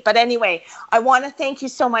for me. But anyway, I want to thank you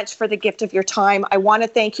so much for the gift of your time. I want to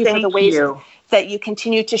thank you for the ways that you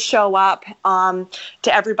continue to show up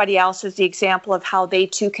to everybody else as the example of how they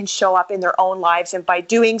too can show up in their own lives, and by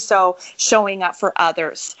doing so, showing up for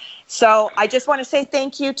others. So I just want to say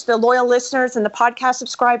thank you to the loyal listeners and the podcast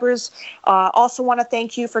subscribers. Also want to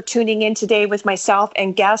thank you for tuning in today with myself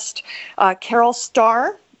and guest Carol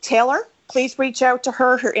Starr Taylor. Please reach out to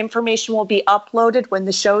her. Her information will be uploaded when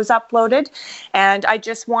the show's uploaded. And I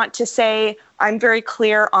just want to say I'm very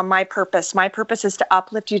clear on my purpose. My purpose is to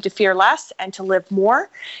uplift you to fear less and to live more.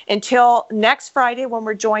 Until next Friday, when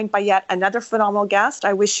we're joined by yet another phenomenal guest,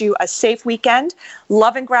 I wish you a safe weekend.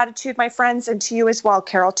 Love and gratitude, my friends, and to you as well,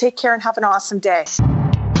 Carol. Take care and have an awesome day.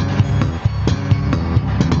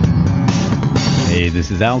 Hey,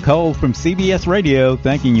 this is Al Cole from CBS Radio,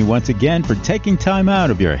 thanking you once again for taking time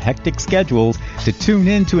out of your hectic schedules to tune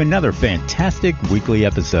in to another fantastic weekly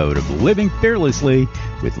episode of Living Fearlessly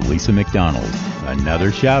with Lisa McDonald.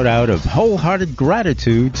 Another shout out of wholehearted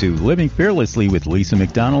gratitude to Living Fearlessly with Lisa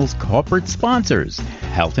McDonald's corporate sponsors,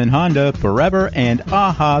 Helton Honda, Forever, and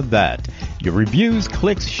Aha That. Your reviews,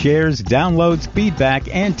 clicks, shares, downloads,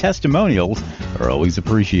 feedback, and testimonials are always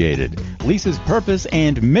appreciated. Lisa's purpose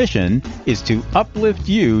and mission is to uplift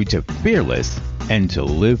you to fearless and to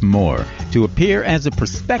live more. To appear as a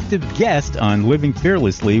prospective guest on Living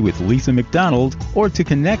Fearlessly with Lisa McDonald, or to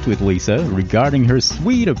connect with Lisa regarding her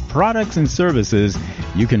suite of products and services,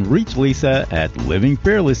 you can reach Lisa at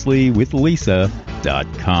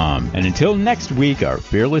livingfearlesslywithlisa.com. And until next week, our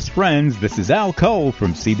fearless friends, this is Al Cole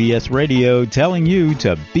from CBS Radio telling you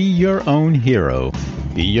to be your own hero,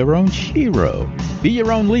 be your own shero, be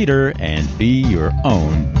your own leader, and be your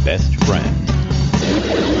own best friend.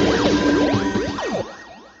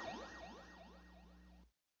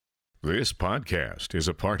 This podcast is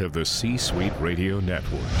a part of the C-Suite Radio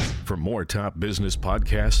Network. For more top business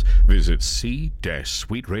podcasts, visit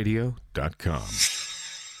c-suiteradio.com.